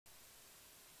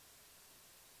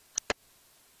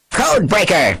Code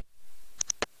breaker.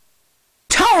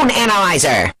 Tone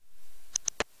analyzer.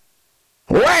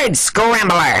 Word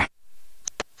scrambler.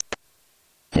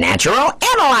 Natural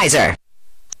analyzer.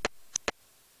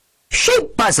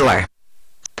 Shape puzzler.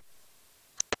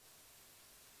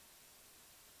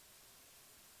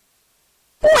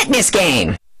 Witness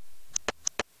game.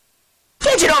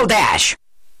 Digital dash.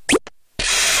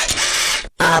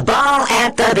 A ball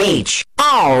at the beach.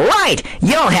 All right,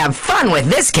 you'll have fun with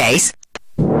this case.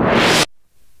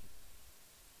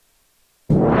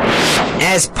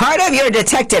 As part of your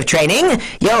detective training,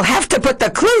 you'll have to put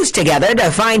the clues together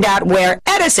to find out where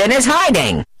Edison is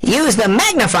hiding. Use the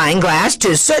magnifying glass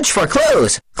to search for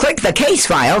clues. Click the case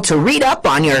file to read up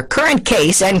on your current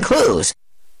case and clues.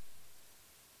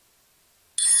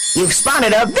 You've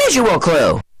spotted a visual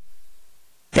clue.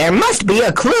 There must be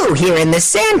a clue here in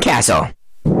this sandcastle.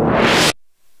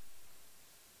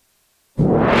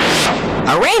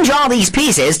 Arrange all these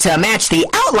pieces to match the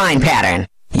outline pattern.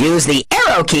 Use the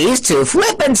arrow keys to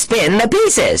flip and spin the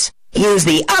pieces. Use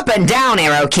the up and down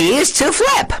arrow keys to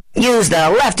flip. Use the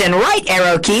left and right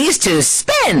arrow keys to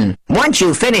spin. Once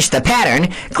you finish the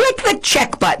pattern, click the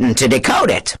check button to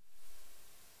decode it.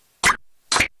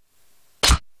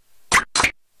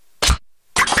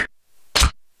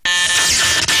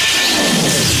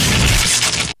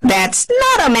 That's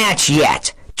not a match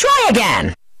yet. Try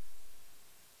again.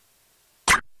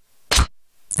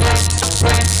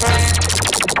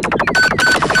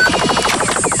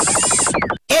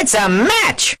 It's a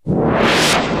match!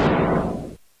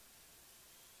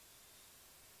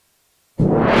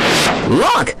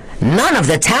 Look! None of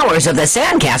the towers of the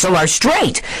sandcastle are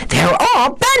straight. They're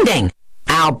all bending.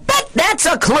 I'll bet that's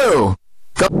a clue.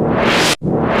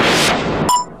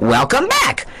 Welcome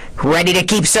back. Ready to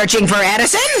keep searching for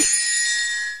Edison?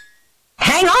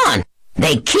 Hang on.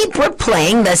 They keep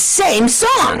replaying the same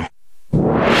song.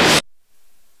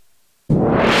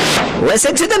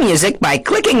 Listen to the music by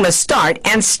clicking the start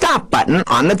and stop button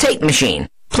on the tape machine.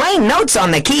 Play notes on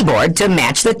the keyboard to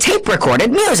match the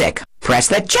tape-recorded music. Press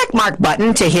the checkmark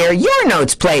button to hear your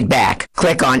notes played back.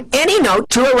 Click on any note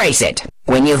to erase it.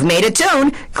 When you've made a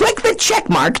tune, click the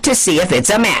checkmark to see if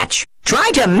it's a match. Try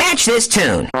to match this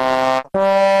tune.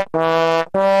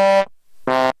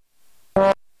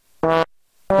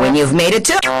 When you've made a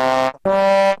tune...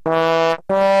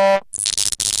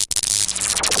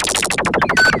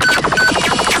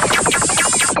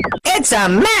 It's a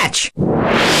match!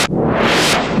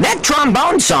 That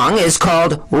trombone song is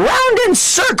called Round in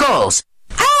Circles.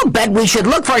 I'll bet we should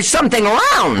look for something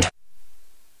round.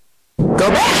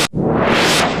 Go back.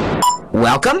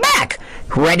 Welcome back.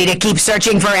 Ready to keep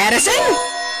searching for Edison?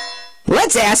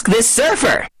 Let's ask this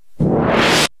surfer.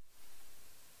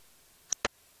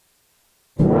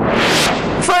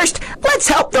 First, let's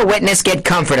help the witness get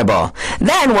comfortable.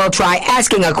 Then we'll try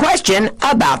asking a question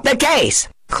about the case.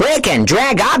 Click and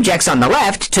drag objects on the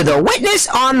left to the witness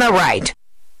on the right.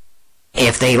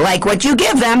 If they like what you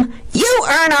give them, you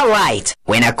earn a light.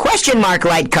 When a question mark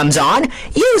light comes on,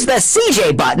 use the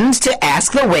CJ buttons to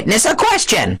ask the witness a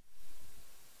question.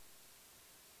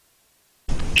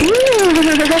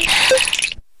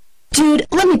 Dude,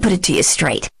 let me put it to you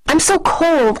straight. I'm so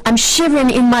cold, I'm shivering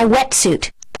in my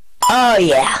wetsuit. Oh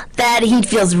yeah, that heat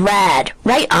feels rad.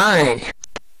 Right on.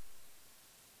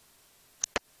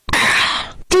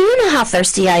 Do you know how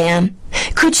thirsty I am?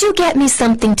 Could you get me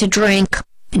something to drink?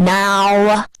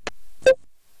 Now?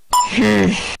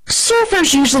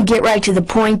 Surfers usually get right to the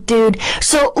point, dude.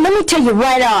 So let me tell you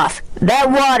right off, that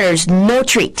water's no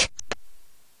treat.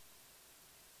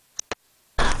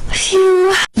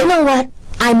 Phew. You know what?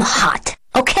 I'm hot.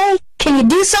 Okay? Can you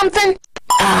do something?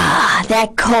 Ah,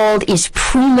 that cold is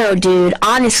primo, dude.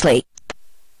 Honestly.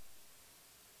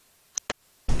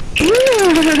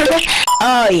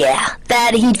 Oh yeah,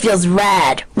 that heat feels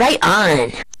rad. Right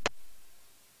on.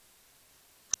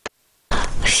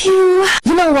 Phew.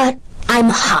 You know what? I'm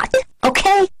hot.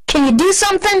 Okay? Can you do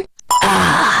something?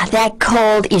 Ah, that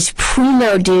cold is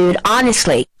primo, dude.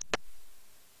 Honestly.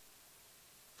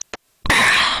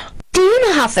 Do you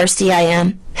know how thirsty I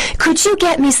am? Could you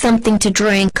get me something to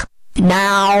drink?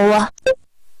 Now?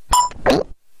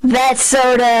 That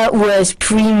soda was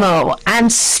primo. I'm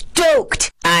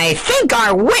stoked. I think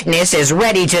our witness is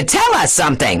ready to tell us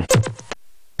something.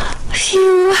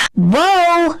 Phew.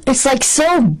 Whoa, it's like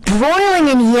so broiling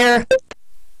in here.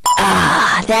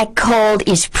 Ah, that cold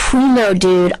is primo,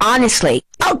 dude. Honestly.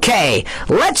 Okay,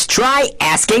 let's try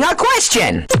asking a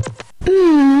question.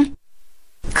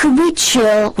 Could we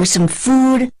chill with some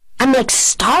food? I'm like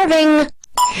starving.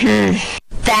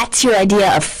 That's your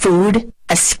idea of food?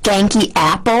 A skanky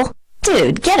apple?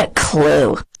 Dude, get a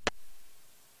clue.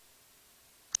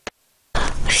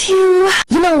 Phew.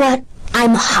 You know what?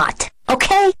 I'm hot.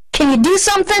 Okay? Can you do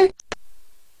something?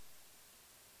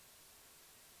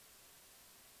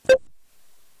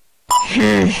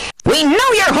 We know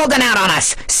you're holding out on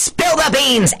us. Spill the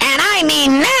beans, and I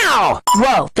mean now!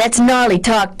 Whoa, that's gnarly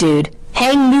talk, dude.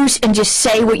 Hang loose and just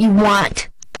say what you want.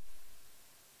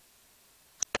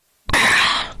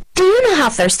 Do you know how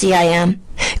thirsty I am?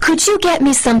 Could you get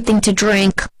me something to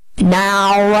drink?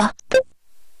 Now?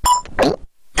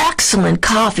 Excellent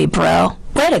coffee, bro.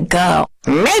 Way to go.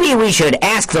 Maybe we should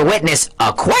ask the witness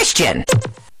a question.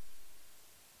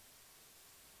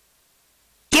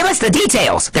 Give us the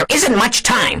details. There isn't much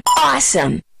time.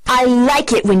 Awesome. I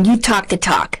like it when you talk the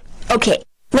talk. Okay,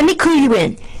 let me clue you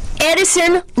in.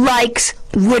 Edison likes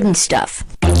wooden stuff.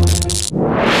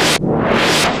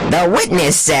 The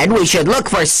witness said we should look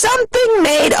for something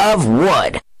made of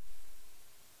wood.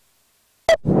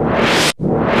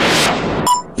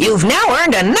 You've now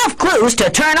earned enough clues to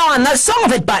turn on the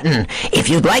Solve It button. If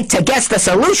you'd like to guess the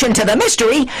solution to the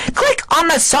mystery, click on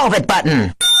the Solve It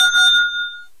button.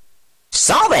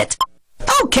 Solve it!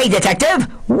 Okay, detective,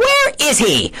 where is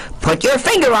he? Put your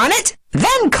finger on it,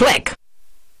 then click.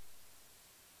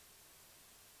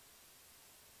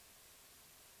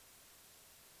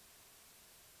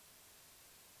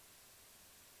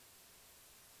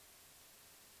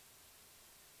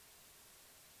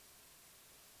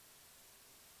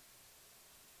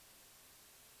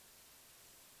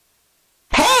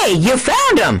 Hey, you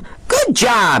found him! Good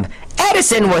job!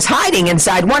 Edison was hiding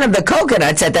inside one of the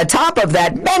coconuts at the top of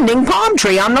that bending palm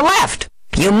tree on the left.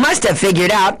 You must have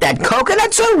figured out that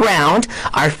coconuts are round,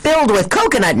 are filled with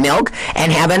coconut milk,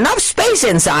 and have enough space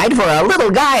inside for a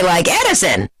little guy like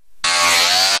Edison.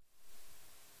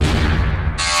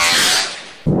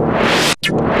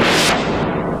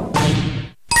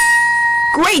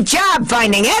 Great job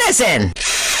finding Edison!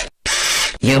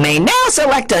 You may now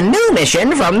select a new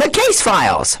mission from the case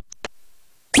files.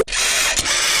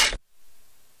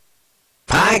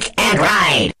 Park and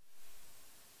ride.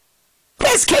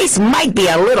 This case might be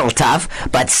a little tough,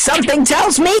 but something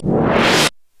tells me...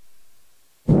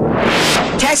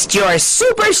 Test your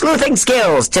super sleuthing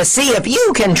skills to see if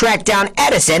you can track down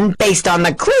Edison based on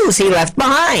the clues he left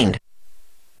behind.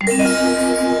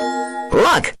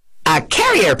 Look, a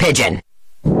carrier pigeon.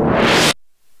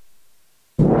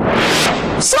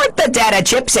 Sort the data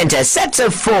chips into sets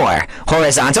of 4,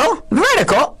 horizontal,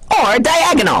 vertical, or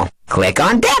diagonal. Click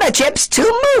on data chips to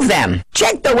move them.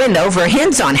 Check the window for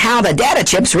hints on how the data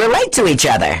chips relate to each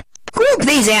other. Group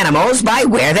these animals by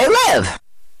where they live.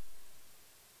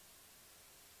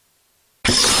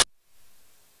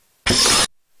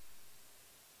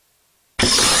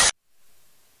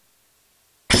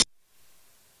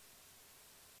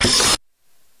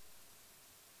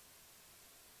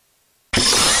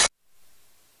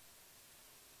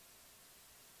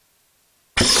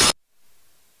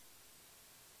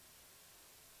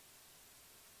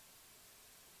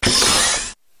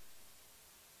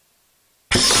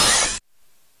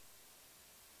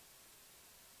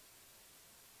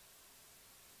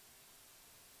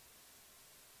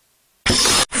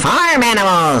 Farm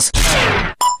animals.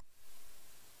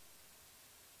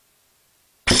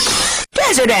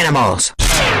 Desert animals.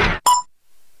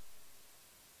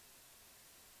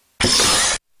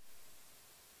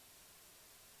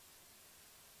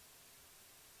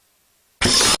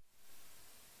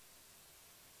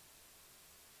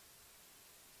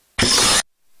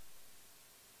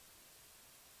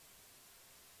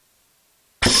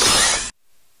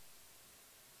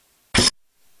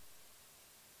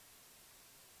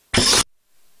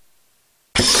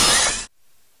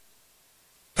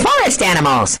 Forest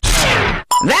animals.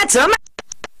 That's 'em.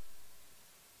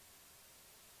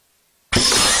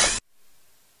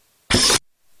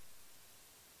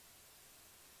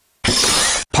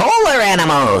 Polar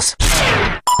animals.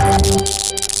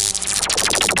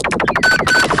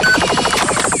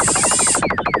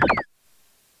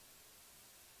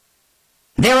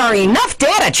 There are enough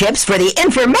data chips for the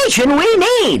information we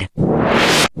need.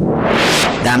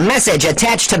 The message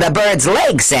attached to the bird's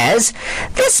leg says,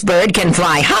 "This bird can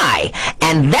fly high,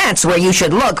 and that's where you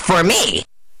should look for me."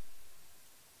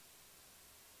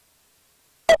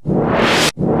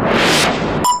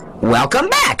 Welcome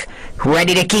back.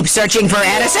 Ready to keep searching for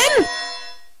Edison?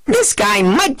 This guy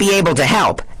might be able to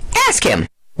help. Ask him.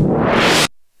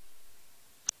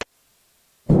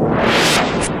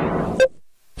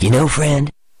 You know,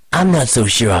 friend, I'm not so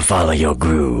sure I follow your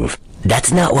groove.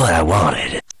 That's not what I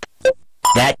wanted.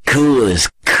 That cool is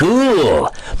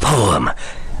cool poem.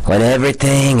 When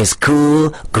everything is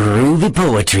cool, groovy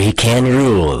poetry can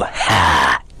rule.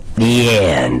 Ha! The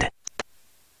end.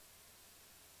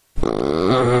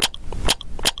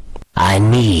 I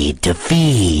need to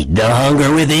feed the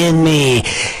hunger within me.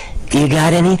 You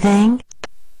got anything?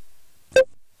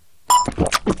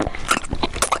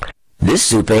 This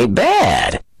soup ain't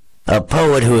bad. A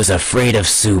poet who is afraid of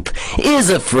soup is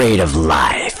afraid of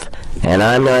life. And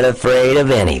I'm not afraid of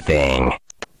anything.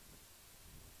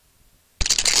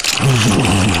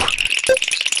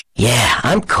 Yeah,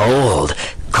 I'm cold.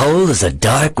 Cold as a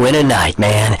dark winter night,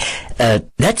 man.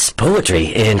 That's poetry,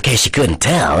 in case you couldn't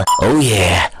tell. Oh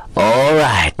yeah, all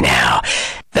right now.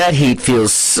 That heat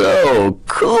feels so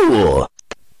cool.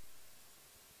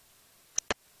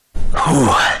 Whew.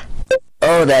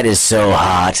 Oh, that is so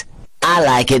hot. I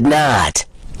like it not.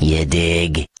 You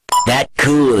dig? That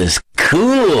cool is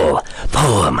cool.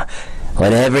 Poem.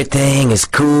 When everything is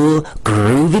cool,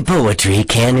 groovy poetry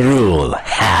can rule.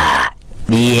 Ha!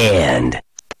 The end.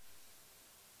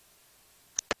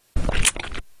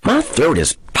 My throat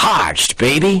is parched,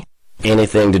 baby.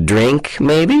 Anything to drink,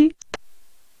 maybe?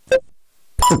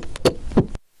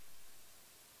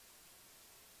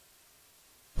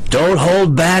 Don't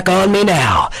hold back on me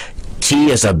now.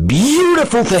 Tea is a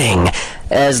beautiful thing,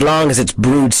 as long as it's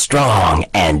brewed strong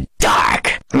and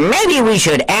dark. Maybe we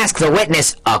should ask the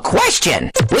witness a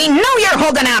question. We know you're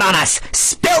holding out on us.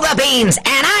 Spill the beans,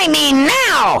 and I mean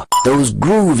now! Those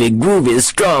groovy,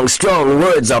 strong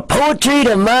words are poetry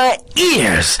to my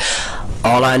ears.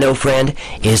 All I know, friend,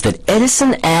 is that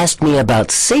Edison asked me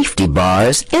about safety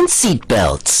bars and seat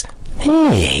belts.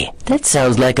 Hey, that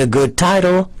sounds like a good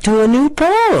title to a new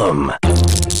poem.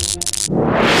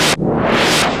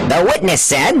 The witness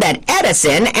said that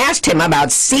Edison asked him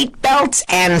about seat belts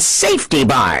and safety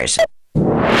bars.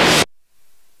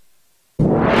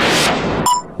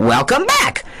 Welcome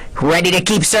back. Ready to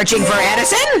keep searching for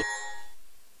Edison?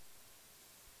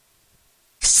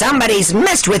 Somebody's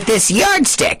messed with this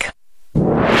yardstick.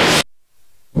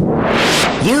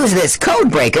 Use this code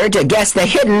breaker to guess the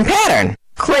hidden pattern.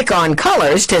 Click on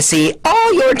colors to see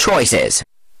all your choices.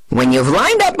 When you've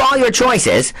lined up all your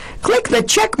choices, click the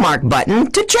checkmark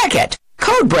button to check it.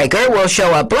 Codebreaker will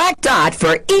show a black dot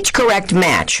for each correct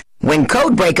match. When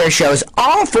Codebreaker shows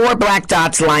all 4 black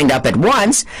dots lined up at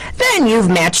once, then you've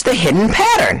matched the hidden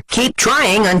pattern. Keep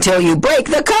trying until you break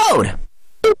the code.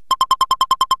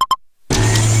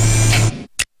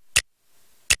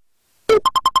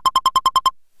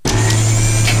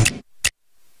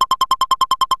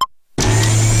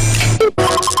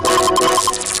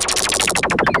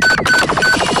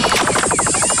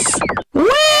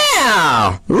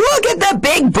 Wow! Look at the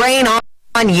big brain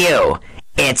on you.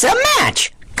 It's a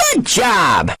match. Good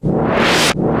job.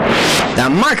 The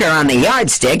marker on the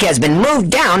yardstick has been moved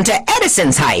down to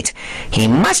Edison's height. He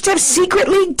must have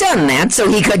secretly done that so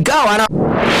he could go on a...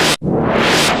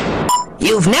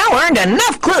 You've now earned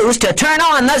enough clues to turn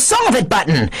on the Solve It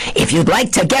button. If you'd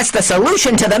like to guess the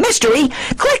solution to the mystery,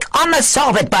 click on the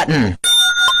Solve It button.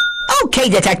 Okay,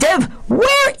 detective,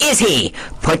 where is he?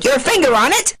 Put your finger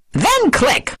on it, then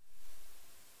click.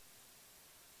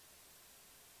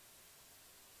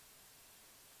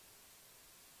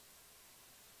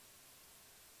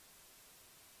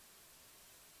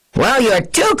 Well, you're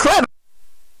too clever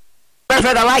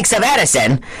for the likes of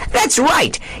Edison. That's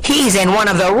right, he's in one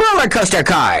of the roller coaster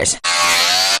cars.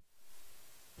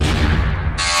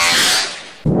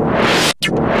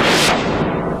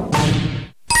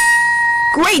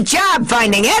 Great job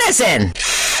finding Edison!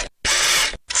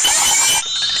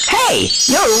 Hey,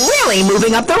 you're really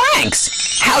moving up the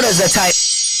ranks! How does the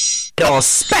title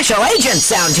Special Agent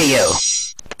sound to you?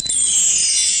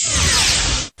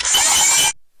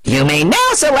 You may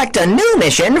now select a new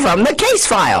mission from the case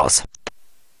files.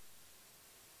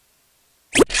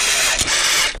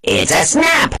 It's a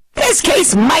snap! This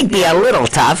case might be a little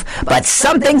tough, but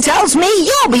something tells me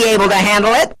you'll be able to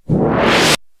handle it.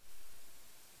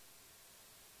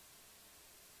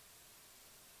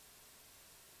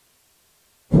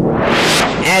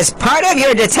 As part of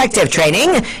your detective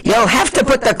training, you'll have to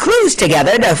put the clues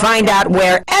together to find out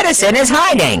where Edison is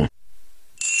hiding.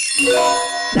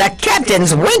 The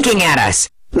captain's winking at us.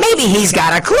 Maybe he's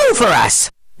got a clue for us.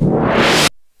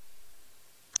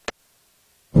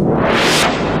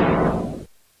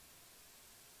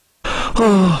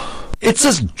 Oh, it's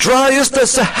as dry as the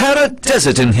Sahara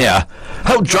Desert in here.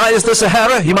 How dry is the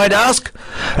Sahara, you might ask?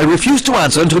 I refuse to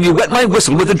answer until you wet my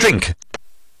whistle with a drink.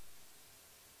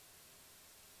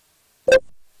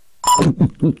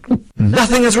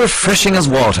 Nothing as refreshing as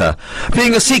water.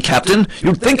 Being a sea captain,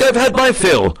 you'd think I've had my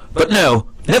fill, but no,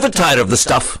 never tired of the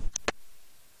stuff.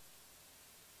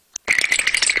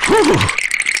 Whew.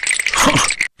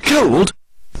 Cold?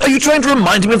 Are you trying to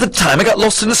remind me of the time I got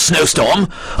lost in a snowstorm?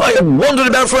 I wandered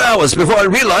about for hours before I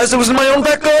realized I was in my own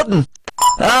back garden.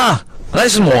 Ah,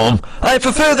 nice and warm. I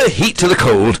prefer the heat to the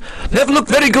cold. Never looked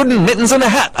very good in mittens and a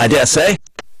hat, I dare say.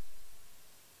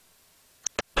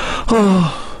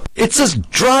 Oh, it's as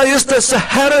dry as the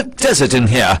Sahara Desert in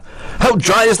here. How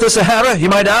dry is the Sahara, you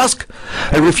might ask?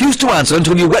 I refuse to answer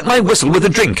until you wet my whistle with a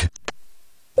drink.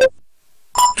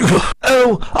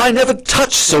 Oh, I never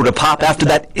touched soda pop after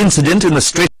that incident in the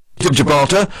Strait of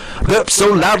Gibraltar. Burped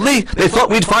so loudly, they thought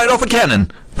we'd fired off a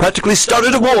cannon. Practically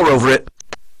started a war over it.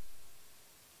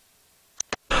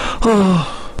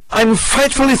 Oh, I'm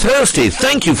frightfully thirsty.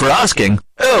 Thank you for asking.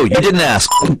 Oh, you didn't ask.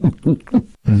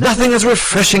 Nothing as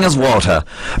refreshing as water.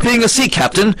 Being a sea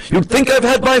captain, you'd think I've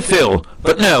had my fill.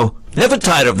 But no, never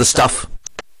tired of the stuff.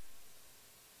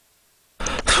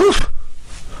 Oof.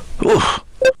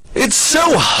 It's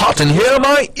so hot in here,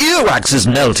 my earwax is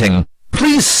melting.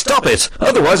 Please stop it,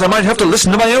 otherwise I might have to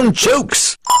listen to my own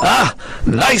jokes. Ah,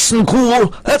 nice and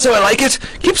cool, that's how I like it.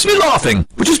 Keeps me laughing,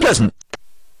 which is pleasant.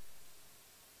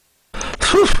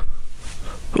 Oof.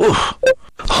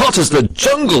 Hot as the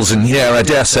jungles in here, I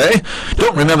dare say.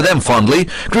 Don't remember them fondly.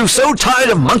 Grew so tired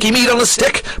of monkey meat on a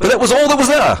stick, but that was all that was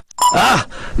there. Ah,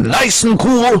 nice and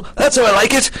cool, that's how I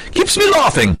like it. Keeps me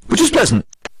laughing, which is pleasant.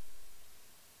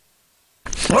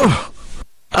 Oh,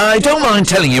 I don't mind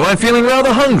telling you I'm feeling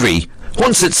rather hungry.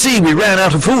 Once at sea we ran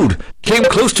out of food. Came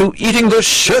close to eating the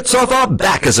shirts off our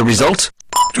back as a result.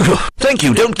 Thank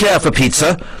you, don't care for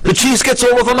pizza. The cheese gets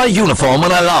all over my uniform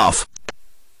when I laugh.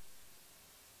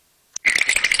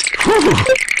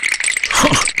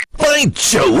 By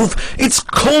Jove, it's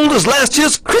cold as last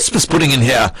year's Christmas pudding in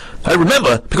here. I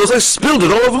remember because I spilled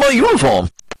it all over my uniform.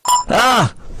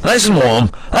 Ah, nice and warm.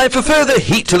 I prefer the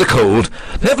heat to the cold.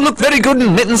 Never looked very good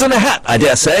in mittens and a hat, I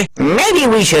dare say. Maybe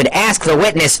we should ask the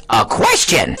witness a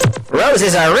question.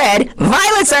 Roses are red,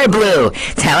 violets are blue.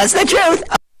 Tell us the truth,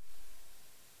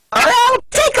 or I'll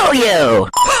tickle you.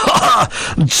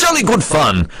 Jolly good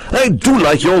fun. I do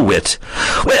like your wit.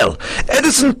 Well,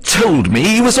 Edison told me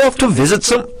he was off to visit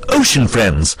some ocean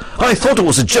friends. I thought it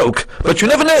was a joke, but you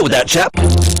never know with that chap.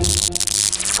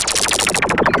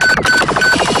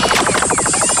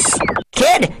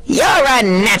 Kid, you're a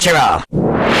natural.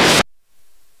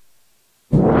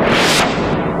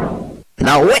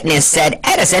 The witness said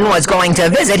Edison was going to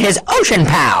visit his ocean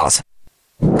pals.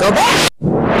 Go back.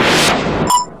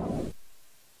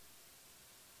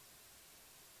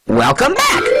 Welcome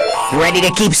back. Ready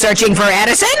to keep searching for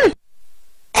Edison?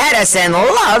 Edison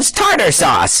loves tartar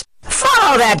sauce.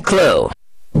 Follow that clue.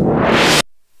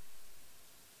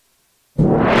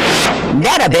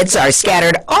 Data bits are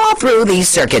scattered all through these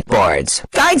circuit boards.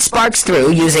 Guide sparks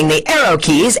through using the arrow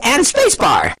keys and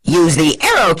spacebar. Use the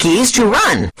arrow keys to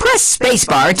run. Press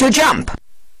spacebar to jump.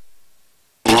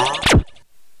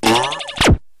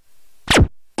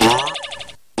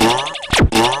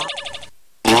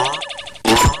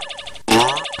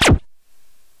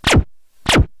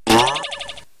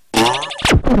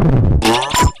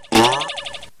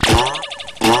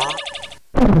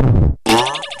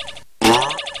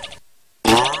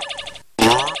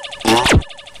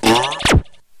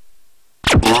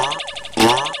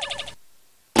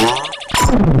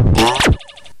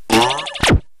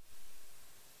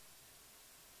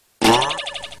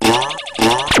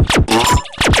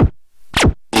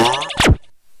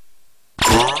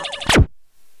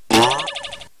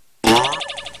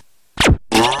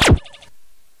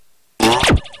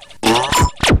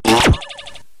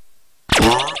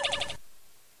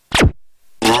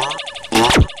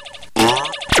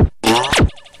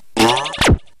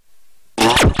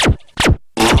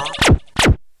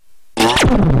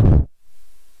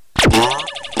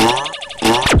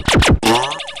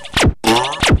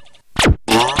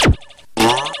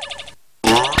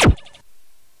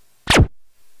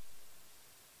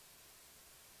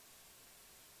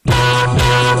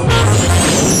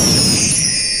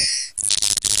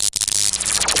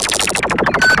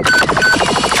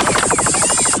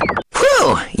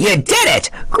 You did it!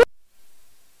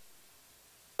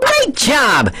 Great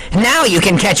job! Now you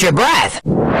can catch your breath.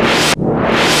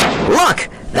 Look!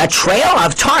 The trail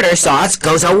of tartar sauce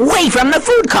goes away from the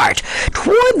food cart,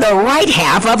 toward the right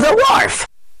half of the wharf.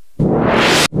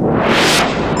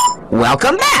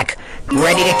 Welcome back!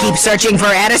 Ready to keep searching for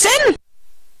Edison?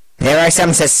 There are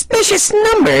some suspicious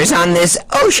numbers on this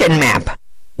ocean map.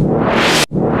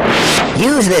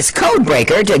 Use this code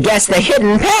breaker to guess the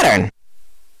hidden pattern.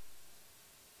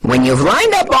 When you've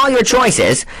lined up all your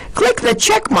choices, click the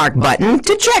checkmark button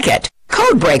to check it.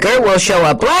 Codebreaker will show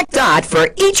a black dot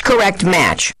for each correct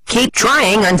match. Keep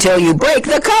trying until you break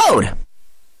the code.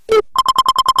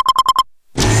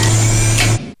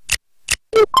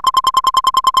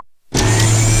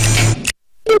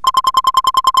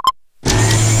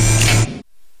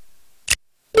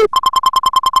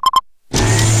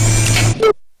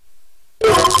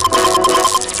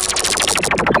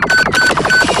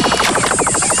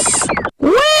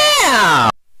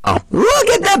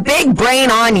 train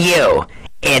on you.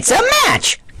 It's a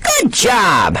match. Good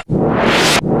job.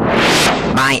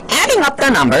 By adding up the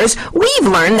numbers, we've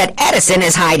learned that Edison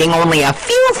is hiding only a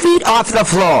few feet off the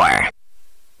floor.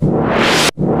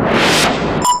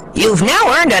 You've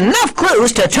now earned enough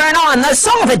clues to turn on the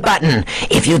Solve It button.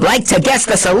 If you'd like to guess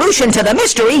the solution to the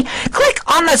mystery, click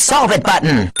on the Solve It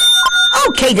button.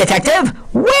 Okay, detective,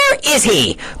 where is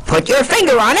he? Put your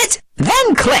finger on it,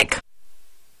 then click.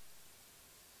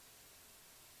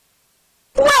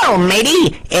 Well,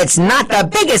 matey, it's not the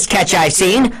biggest catch I've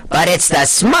seen, but it's the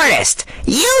smartest.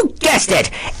 You guessed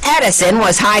it. Edison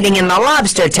was hiding in the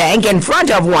lobster tank in front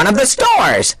of one of the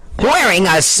stores, wearing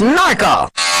a snorkel.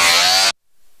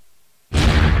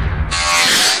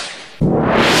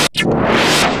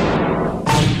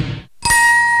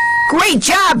 Great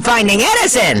job finding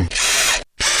Edison!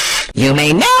 You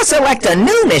may now select a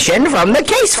new mission from the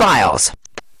case files.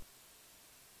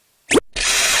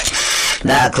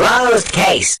 The closed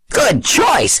case. Good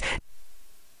choice.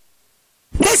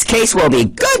 This case will be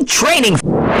good training.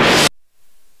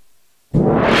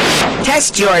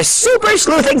 Test your super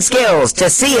sleuthing skills to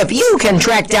see if you can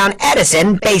track down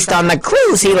Edison based on the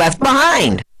clues he left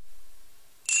behind.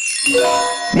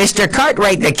 Mr.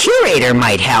 Cartwright the curator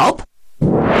might help.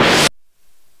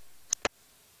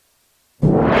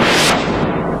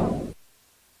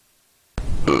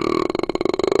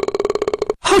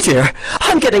 Oh dear,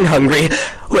 I'm getting hungry.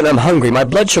 When I'm hungry, my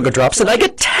blood sugar drops and I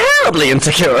get terribly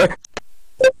insecure.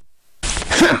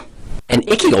 An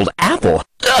icky old apple.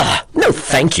 Ugh, no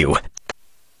thank you.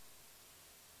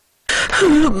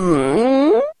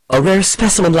 A rare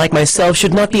specimen like myself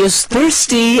should not be as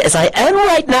thirsty as I am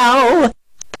right now.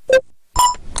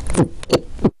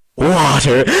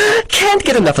 Water. Can't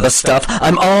get enough of the stuff.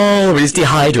 I'm always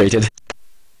dehydrated.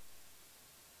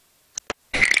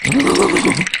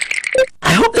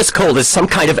 I hope this cold is some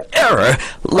kind of error,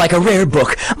 like a rare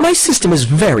book. My system is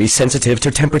very sensitive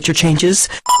to temperature changes.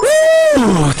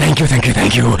 Ooh, thank you, thank you,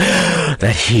 thank you.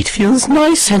 That heat feels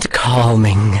nice and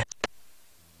calming.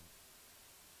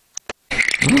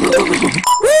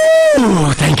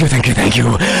 Ooh, thank you, thank you, thank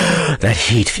you. That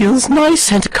heat feels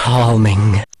nice and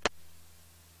calming.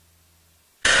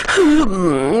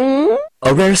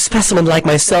 A rare specimen like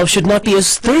myself should not be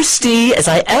as thirsty as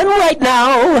I am right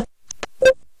now.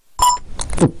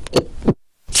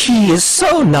 Tea is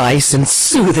so nice and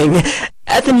soothing.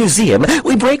 At the museum,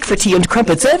 we break for tea and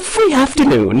crumpets every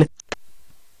afternoon.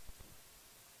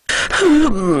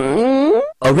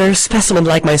 A rare specimen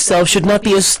like myself should not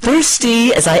be as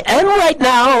thirsty as I am right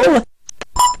now.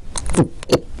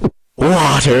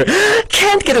 Water.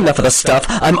 Can't get enough of the stuff.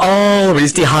 I'm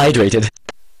always dehydrated.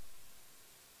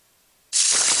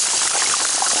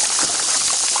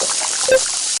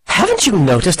 Haven't you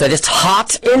noticed that it's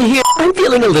hot in here? I'm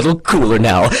feeling a little cooler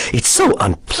now. It's so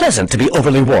unpleasant to be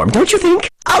overly warm, don't you think?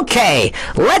 Okay,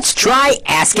 let's try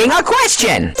asking a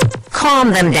question.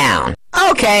 Calm them down.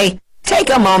 Okay, take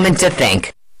a moment to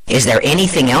think. Is there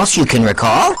anything else you can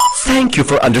recall? Thank you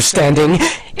for understanding.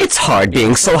 It's hard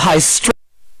being so high-strung.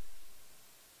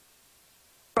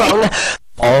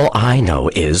 All I know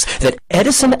is that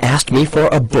Edison asked me for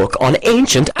a book on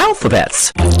ancient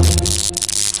alphabets.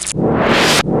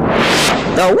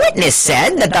 The witness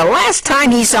said that the last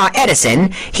time he saw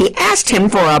Edison, he asked him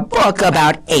for a book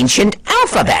about ancient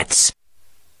alphabets.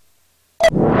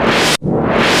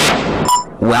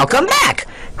 Welcome back!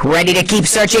 Ready to keep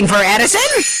searching for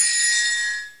Edison?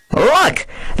 Look!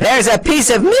 There's a piece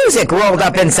of music rolled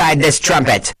up inside this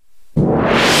trumpet.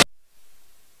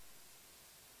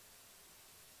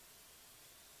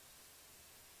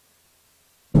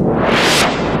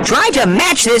 Try to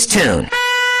match this tune.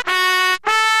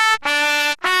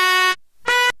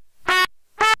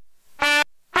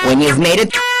 When you've made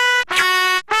it...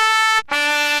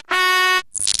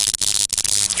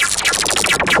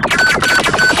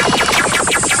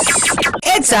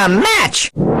 It's a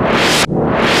match!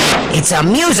 It's a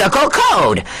musical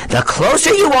code. The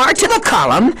closer you are to the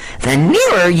column, the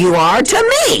nearer you are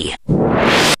to me.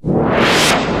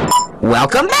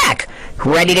 Welcome back.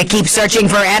 Ready to keep searching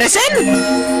for Edison?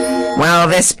 Well,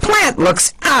 this plant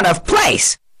looks out of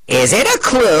place. Is it a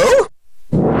clue?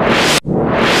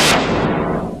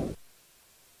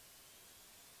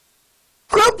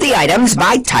 Group the items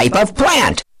by type of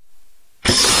plant.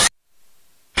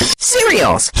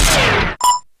 Cereals.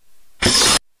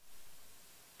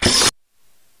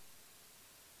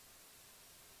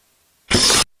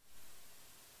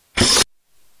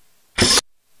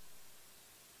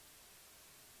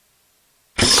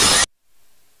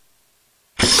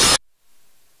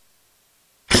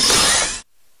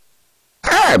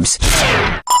 Herbs.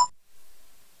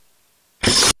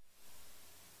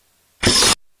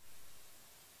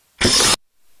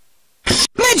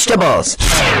 vegetables.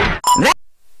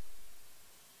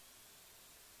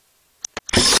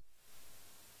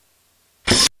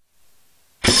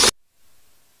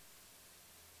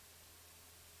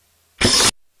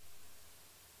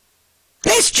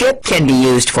 This chip can be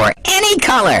used for any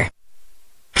color.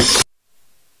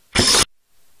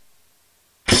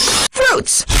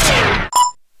 Fruits.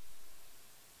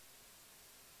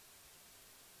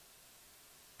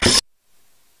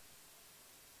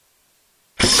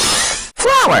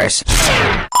 Flowers.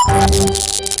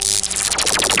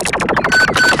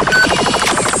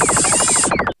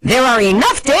 There are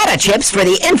enough data chips for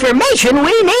the information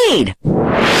we need.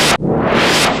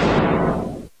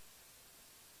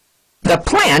 The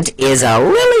plant is a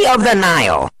lily of the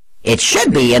Nile. It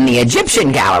should be in the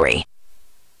Egyptian gallery.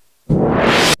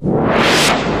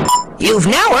 You've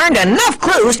now earned enough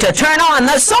clues to turn on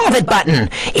the Solve It button.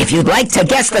 If you'd like to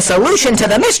guess the solution to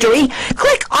the mystery,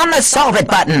 click on the Solve It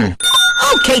button.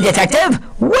 Okay, detective,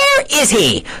 where is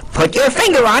he? Put your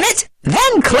finger on it,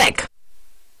 then click.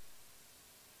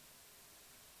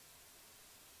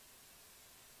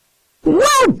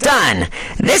 Well done!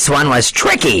 This one was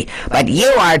tricky, but you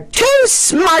are too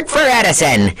smart for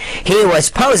Edison. He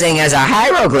was posing as a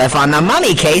hieroglyph on the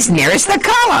mummy case nearest the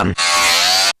column.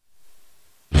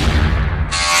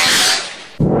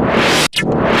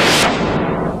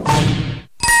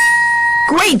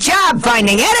 Great job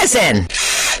finding Edison!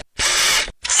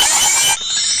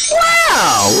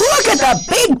 Wow! Look at the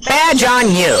big badge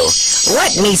on you!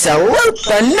 Let me salute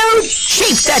the new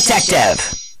Chief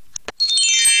Detective!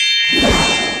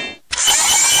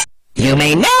 You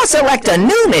may now select a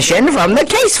new mission from the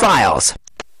case files.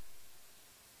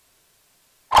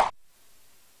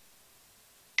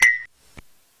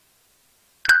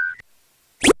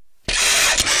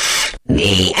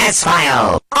 The S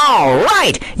file. All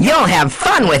right, you'll have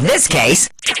fun with this case.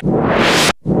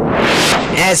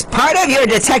 As part of your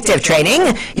detective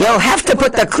training, you'll have to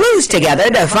put the clues together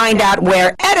to find out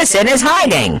where Edison is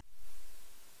hiding.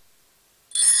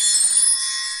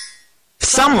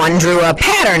 Someone drew a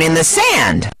pattern in the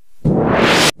sand.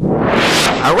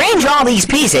 Arrange all these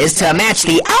pieces to match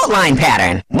the outline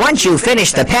pattern. Once you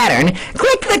finish the pattern,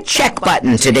 click the check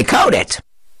button to decode it.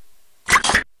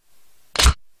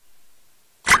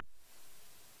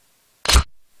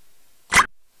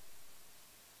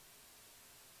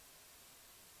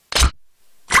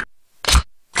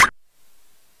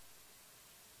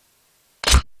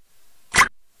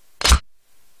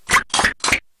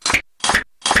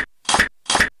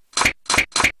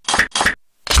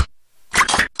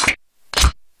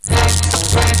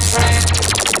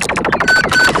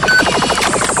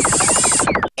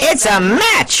 It's a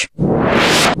match!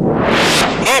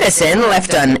 Edison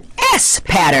left an S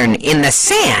pattern in the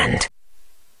sand.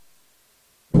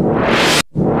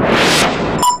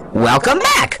 Welcome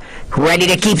back! Ready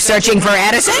to keep searching for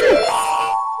Edison?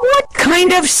 What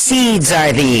kind of seeds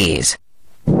are these?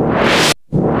 Grab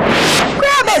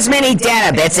as many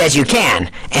data bits as you can,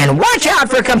 and watch out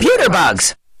for computer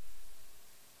bugs!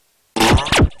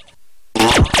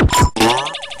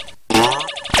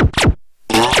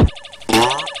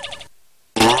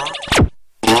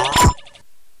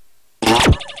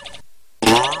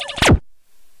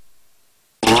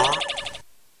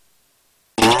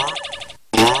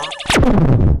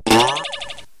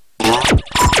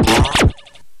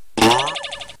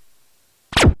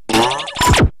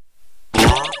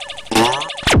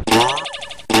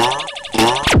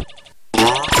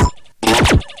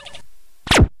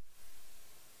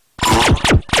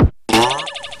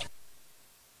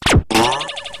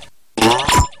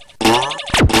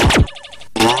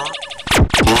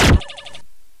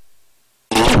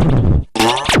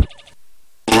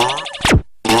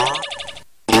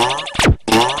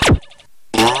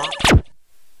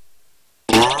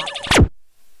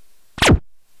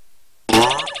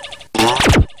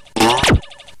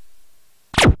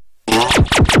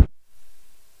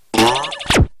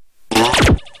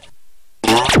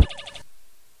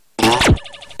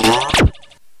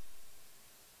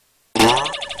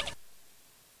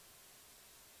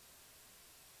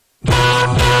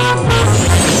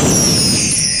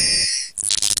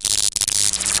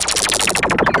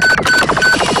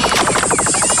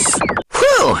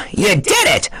 You did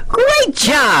it! Great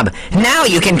job! Now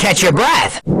you can catch your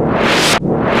breath.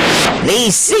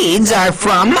 These seeds are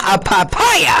from a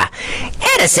papaya,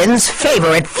 Edison's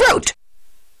favorite fruit.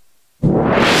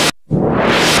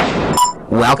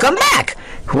 Welcome back!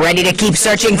 Ready to keep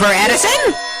searching for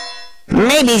Edison?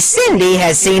 Maybe Cindy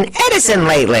has seen Edison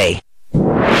lately.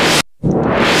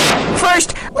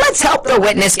 First, let's help the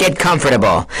witness get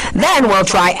comfortable. Then we'll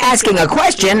try asking a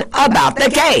question about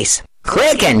the case.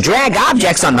 Click and drag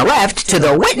objects on the left to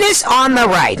the witness on the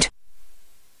right.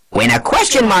 When a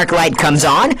question mark light comes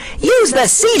on, use the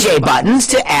CJ buttons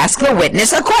to ask the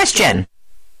witness a question.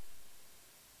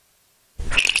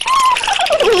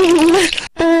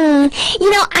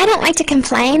 I don't like to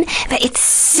complain, but it's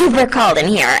super cold in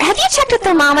here. Have you checked the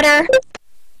thermometer?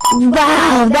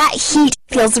 Wow, that heat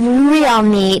feels real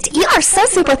neat. You are so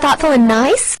super thoughtful and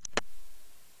nice.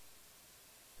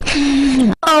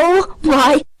 Oh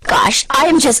my gosh, I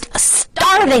am just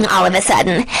starving all of a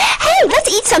sudden. Hey, let's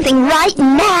eat something right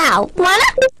now. Wanna?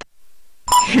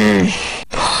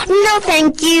 No,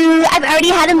 thank you. I've already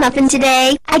had a muffin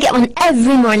today. I get one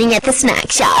every morning at the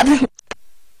snack shop.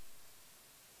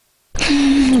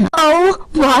 Oh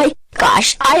my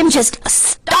gosh, I am just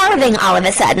starving all of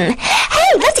a sudden.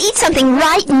 Hey, let's eat something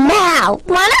right now.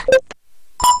 Wanna?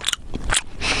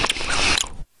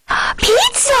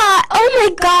 Pizza! Oh my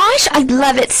gosh, I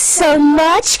love it so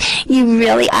much. You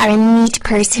really are a neat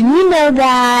person, you know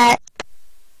that.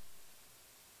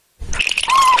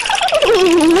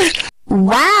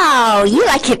 Wow, you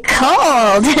like it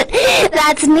cold.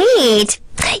 That's neat.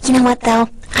 You know what though?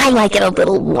 I like it a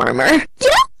little warmer.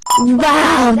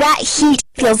 Wow, that heat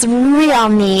feels real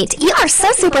neat. You are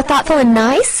so super thoughtful and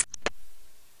nice.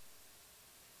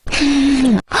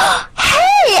 Hey,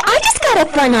 I just got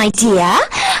a fun idea.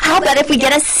 How about if we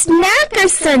get a snack or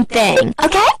something,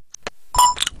 okay?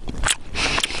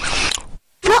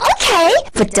 Well, okay,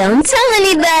 but don't tell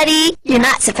anybody. You're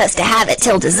not supposed to have it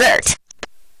till dessert.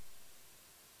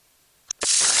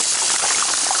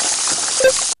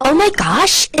 Oh my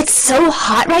gosh, it's so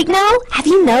hot right now. Have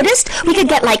you noticed? We could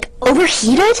get,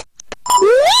 overheated.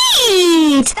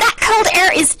 Neat! That cold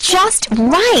air is just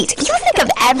right. You think of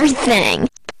everything.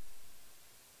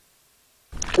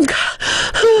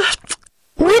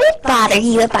 Would it bother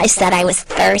you if I said I was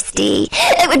thirsty?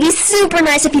 It would be super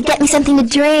nice if you'd get me something to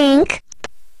drink.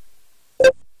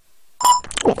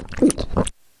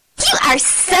 You are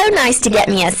so nice to get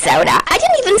me a soda. I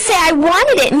didn't even say I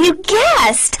wanted it and you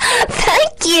guessed.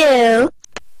 Thank you.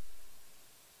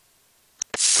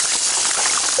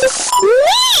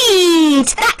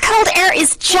 Neat! That cold air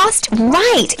is just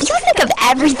right. You think of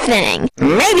everything.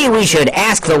 Maybe we should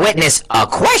ask the witness a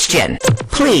question.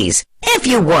 Please, if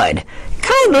you would,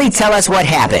 kindly tell us what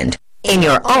happened. In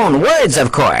your own words,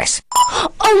 of course.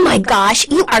 Oh my gosh,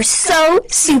 you are so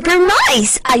super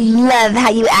nice. I love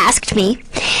how you asked me.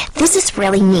 This is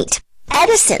really neat.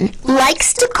 Edison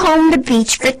likes to comb the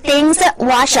beach for things that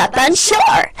wash up on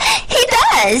shore. He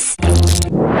does.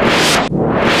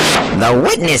 The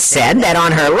witness said that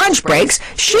on her lunch breaks,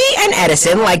 she and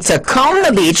Edison like to comb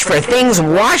the beach for things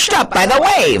washed up by the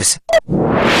waves.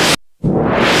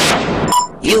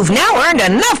 You've now earned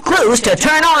enough clues to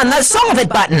turn on the Solve It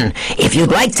button. If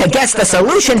you'd like to guess the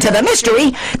solution to the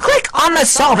mystery, click on the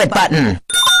Solve It button.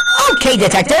 Okay,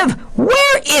 detective,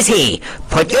 where is he?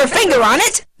 Put your finger on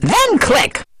it, then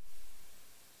click.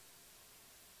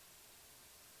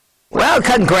 Well,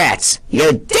 congrats.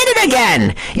 You did it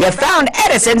again. You found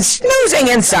Edison snoozing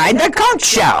inside the conch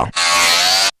shell.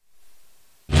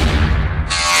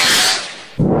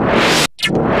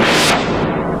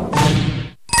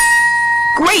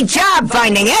 Great job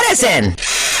finding Edison!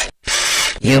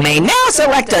 You may now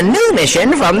select a new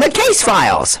mission from the case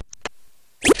files.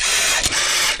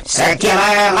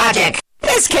 Circular logic.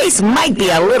 This case might be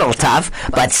a little tough,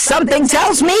 but something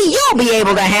tells me you'll be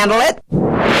able to handle it.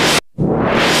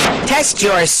 Test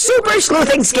your super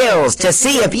sleuthing skills to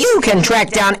see if you can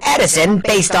track down Edison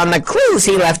based on the clues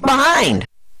he left behind.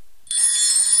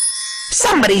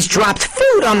 Somebody's dropped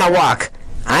food on the walk.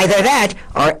 Either that,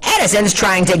 or Edison's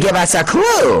trying to give us a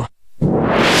clue.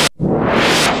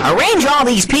 Arrange all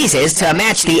these pieces to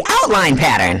match the outline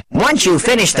pattern. Once you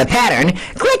finish the pattern,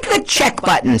 click the check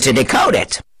button to decode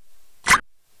it.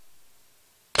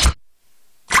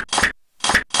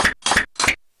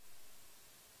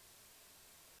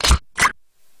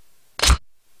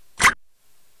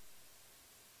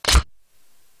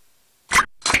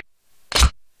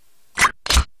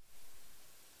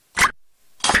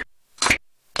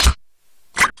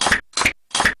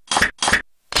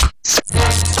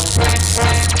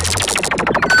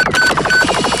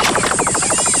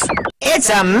 It's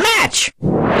a match!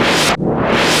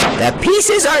 The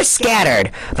pieces are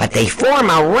scattered, but they form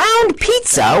a round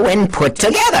pizza when put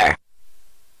together.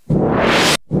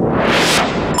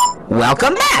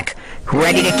 Welcome back!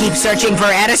 Ready to keep searching for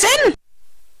Edison?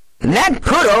 That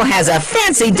poodle has a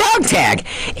fancy dog tag.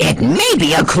 It may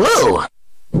be a clue.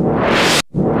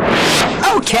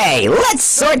 Okay, let's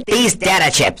sort these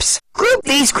data chips. Group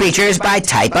these creatures by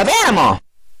type of animal.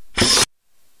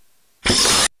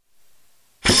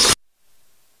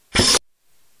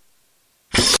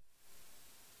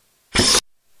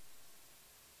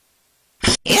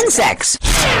 insects.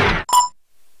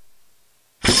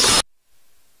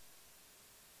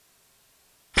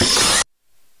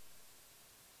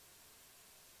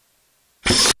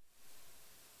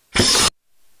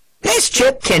 This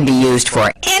chip can be used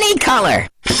for any color.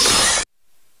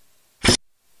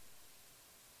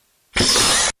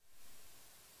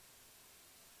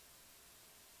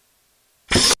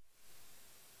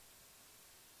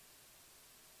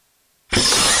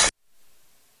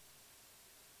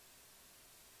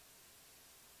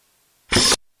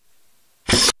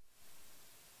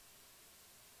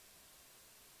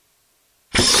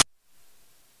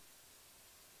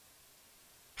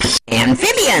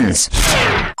 Amphibians.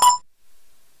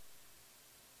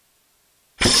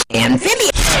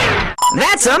 Amphibians.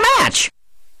 That's a match.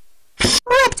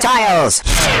 Reptiles.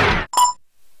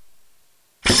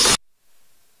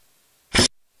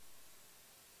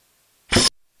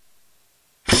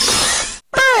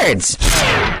 Birds.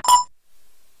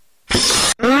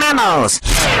 Mammals.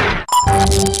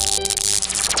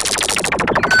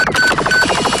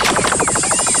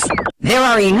 There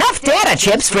are enough data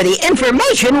chips for the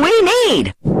information we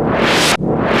need.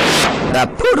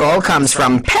 The poodle comes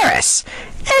from Paris.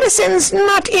 Edison's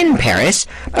not in Paris,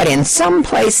 but in some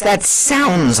place that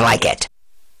sounds like it.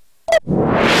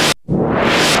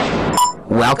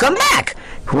 Welcome back.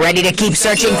 Ready to keep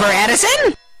searching for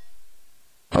Edison?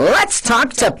 Let's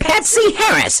talk to Patsy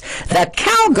Harris, the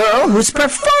cowgirl who's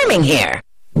performing here.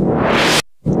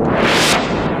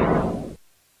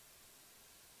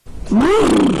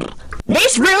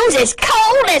 This room's as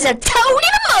cold as a toad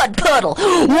in a mud puddle.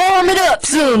 Warm it up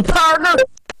soon, partner.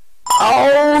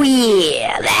 Oh,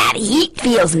 yeah, that heat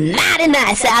feels mighty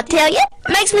nice, I'll tell you.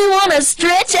 Makes me want to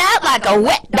stretch out like a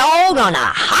wet dog on a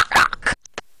hot rock.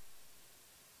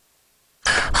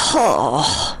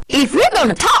 Oh, if we're going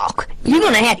to talk, you're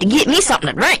going to have to get me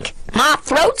something to drink. My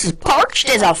throat's as parched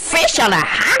as a fish on a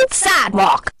hot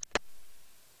sidewalk.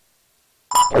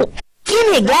 Give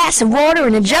me a glass of water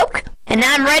and a joke, and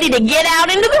I'm ready to get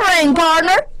out into the ring,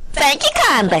 partner. Thank you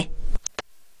kindly.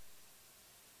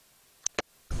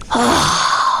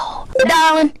 Oh,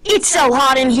 darling, it's so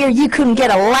hot in here you couldn't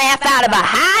get a laugh out of a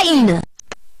hyena.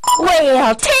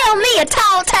 Well, tell me a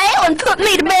tall tale and put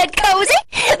me to bed cozy.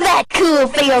 That cool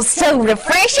feels so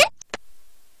refreshing.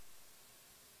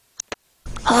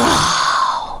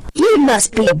 Oh, you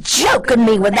must be joking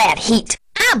me with that heat.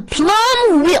 I'm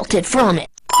plumb wilted from it.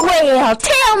 Well,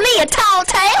 tell me a tall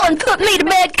tale and put me to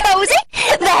bed cozy.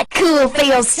 That cool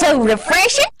feels so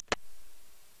refreshing.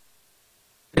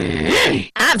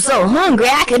 I'm so hungry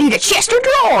I could eat a chest of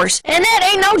drawers, and that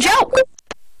ain't no joke.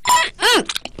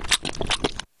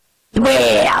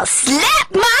 Well,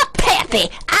 slap my pappy.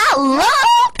 I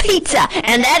love pizza,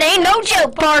 and that ain't no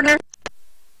joke, partner.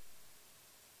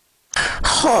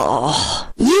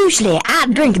 Oh, usually I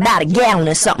drink about a gallon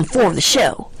of something for the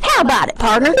show. How about it,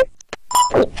 partner?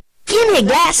 Give me a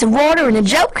glass of water and a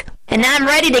joke, and I'm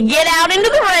ready to get out into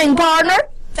the ring, partner.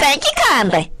 Thank you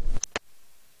kindly.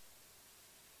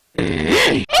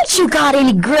 Ain't you got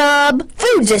any grub?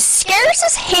 Food's as scarce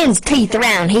as hen's teeth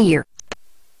around here.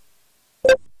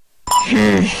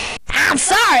 I'm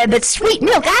sorry, but sweet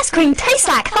milk ice cream tastes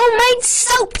like homemade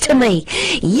soap to me.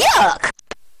 Yuck!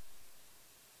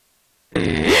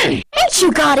 Ain't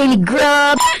you got any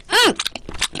grub?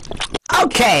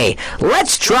 Okay,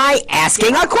 let's try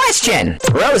asking a question.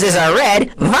 Roses are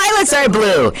red, violets are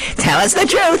blue. Tell us the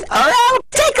truth or I'll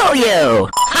tickle you.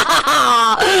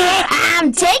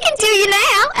 I'm taking to you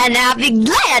now, and I'll be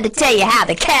glad to tell you how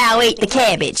the cow ate the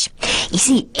cabbage. You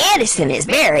see, Edison is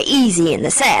very easy in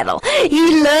the saddle.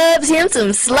 He loves him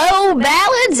some slow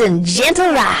ballads and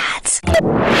gentle rides.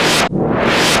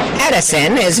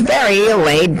 Edison is very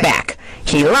laid back.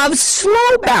 He loves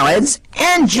slow ballads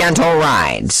and gentle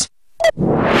rides.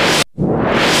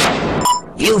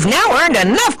 You've now earned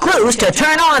enough clues to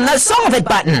turn on the Solve It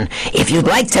button. If you'd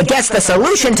like to guess the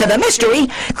solution to the mystery,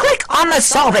 click on the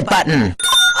Solve It button.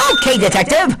 Okay,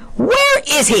 detective, where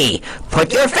is he?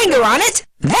 Put your finger on it,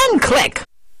 then click.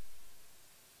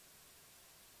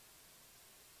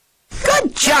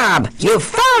 Good job! You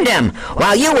found him!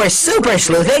 While you were super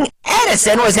sleuthing,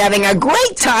 Edison was having a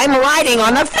great time riding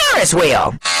on the Ferris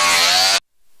wheel.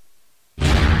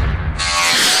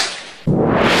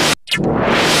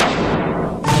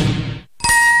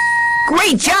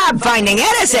 Great job finding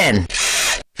Edison!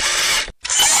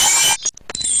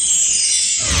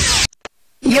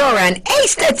 You're an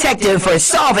ace detective for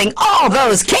solving all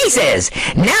those cases!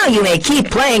 Now you may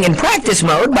keep playing in practice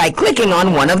mode by clicking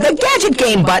on one of the Gadget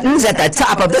Game buttons at the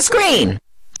top of the screen.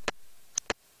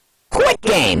 Quick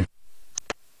Game.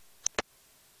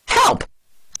 Help.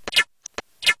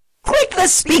 Click the the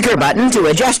speaker button to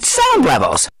adjust sound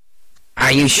levels.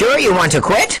 Are you sure you want to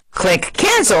quit? Click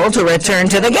Cancel to return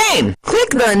to the game.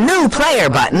 Click the New Player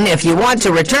button if you want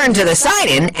to return to the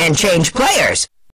sign-in and change players.